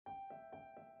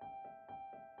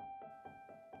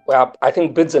Well, I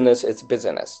think business is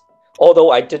business.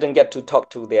 Although I didn't get to talk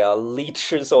to their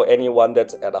leaders or anyone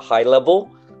that's at a high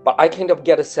level, but I kind of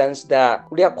get a sense that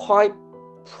they are quite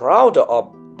proud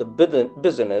of the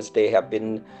business they have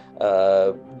been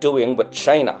doing with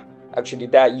China. Actually,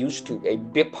 that used to be a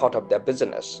big part of their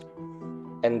business.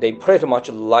 And they pretty much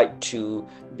like to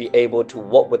be able to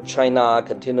work with China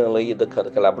continually, the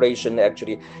collaboration,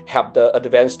 actually have the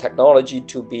advanced technology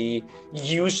to be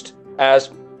used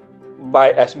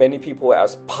by as many people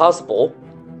as possible,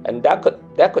 and that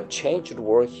could change the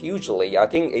world hugely. I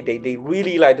think they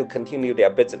really like to continue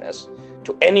their business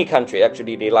to any country.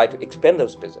 Actually, they like to expand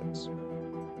those business.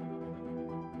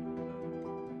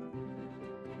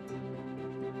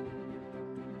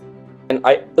 And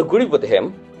I agree with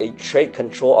him. A trade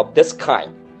control of this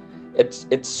kind, it's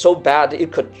so bad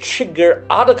it could trigger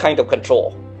other kind of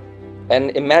control.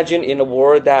 And imagine in a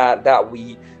world that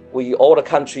we all the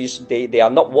countries they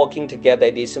are not working together.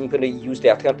 They simply use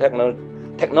their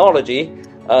technology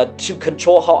to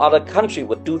control how other country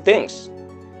would do things.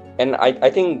 And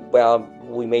I think, well,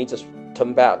 we may just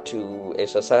turn back to a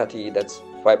society that's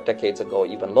 5 decades ago,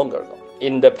 even longer ago.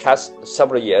 In the past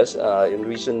several years, in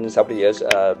recent several years,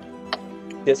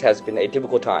 this has been a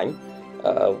difficult time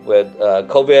with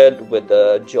COVID, with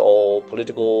the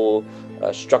geopolitical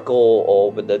struggle,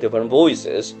 or with the different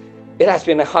voices. It has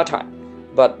been a hard time.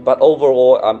 But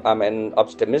overall, I'm an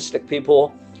optimistic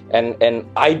people, and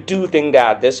I do think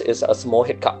that this is a small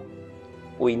hiccup.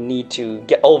 We need to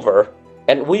get over,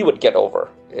 and we would get over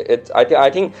it. I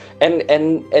think,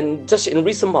 and just in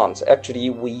recent months,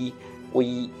 actually,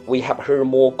 we have heard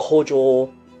more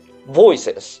cordial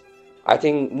voices. I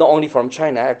think not only from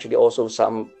China, actually also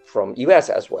some from US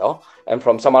as well, and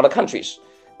from some other countries.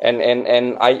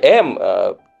 And I am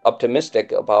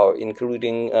optimistic about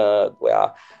including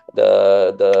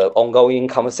the ongoing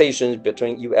conversations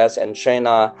between US and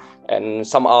China and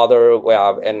some other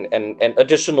and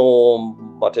additional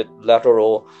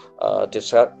multilateral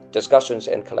discussions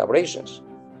and collaborations.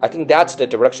 I think that's the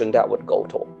direction that would go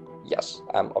to. Yes,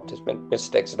 I'm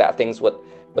optimistic that things would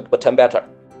turn better.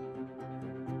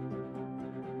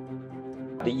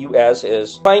 The US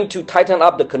is trying to tighten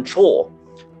up the control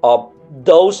of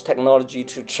those technology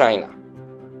to China.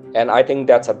 And I think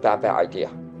that's a bad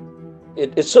idea.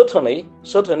 It certainly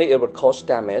it would cause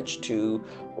damage to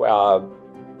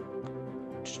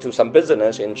some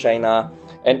business in China,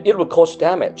 and it would cause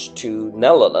damage to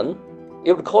Netherlands.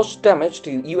 It would cause damage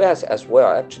to US as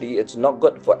well. Actually, it's not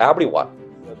good for everyone.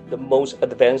 The most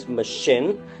advanced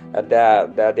machine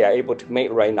that they are able to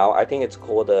make right now, I think it's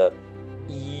called the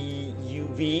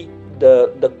EUV,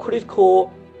 the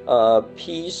critical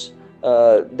piece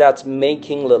that's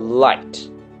making the light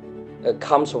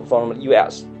comes from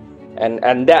US.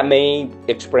 And that may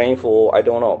explain for, I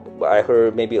don't know, I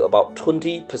heard maybe about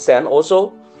 20%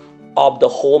 also of the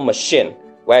whole machine,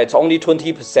 where it's only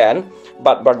 20%,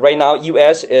 but right now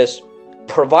US is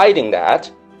providing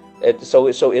that. So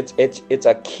it's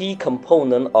a key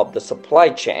component of the supply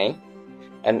chain,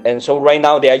 and so right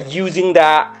now they are using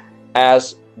that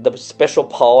as the special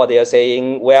power. They are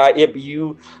saying, well, if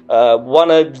you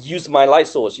want to use my light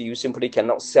source, you simply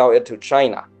cannot sell it to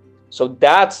China. So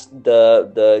that's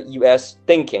the US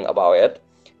thinking about it.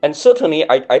 And certainly,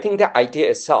 I think that idea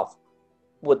itself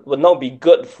would not be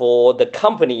good for the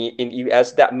company in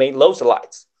US that made those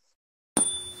lights.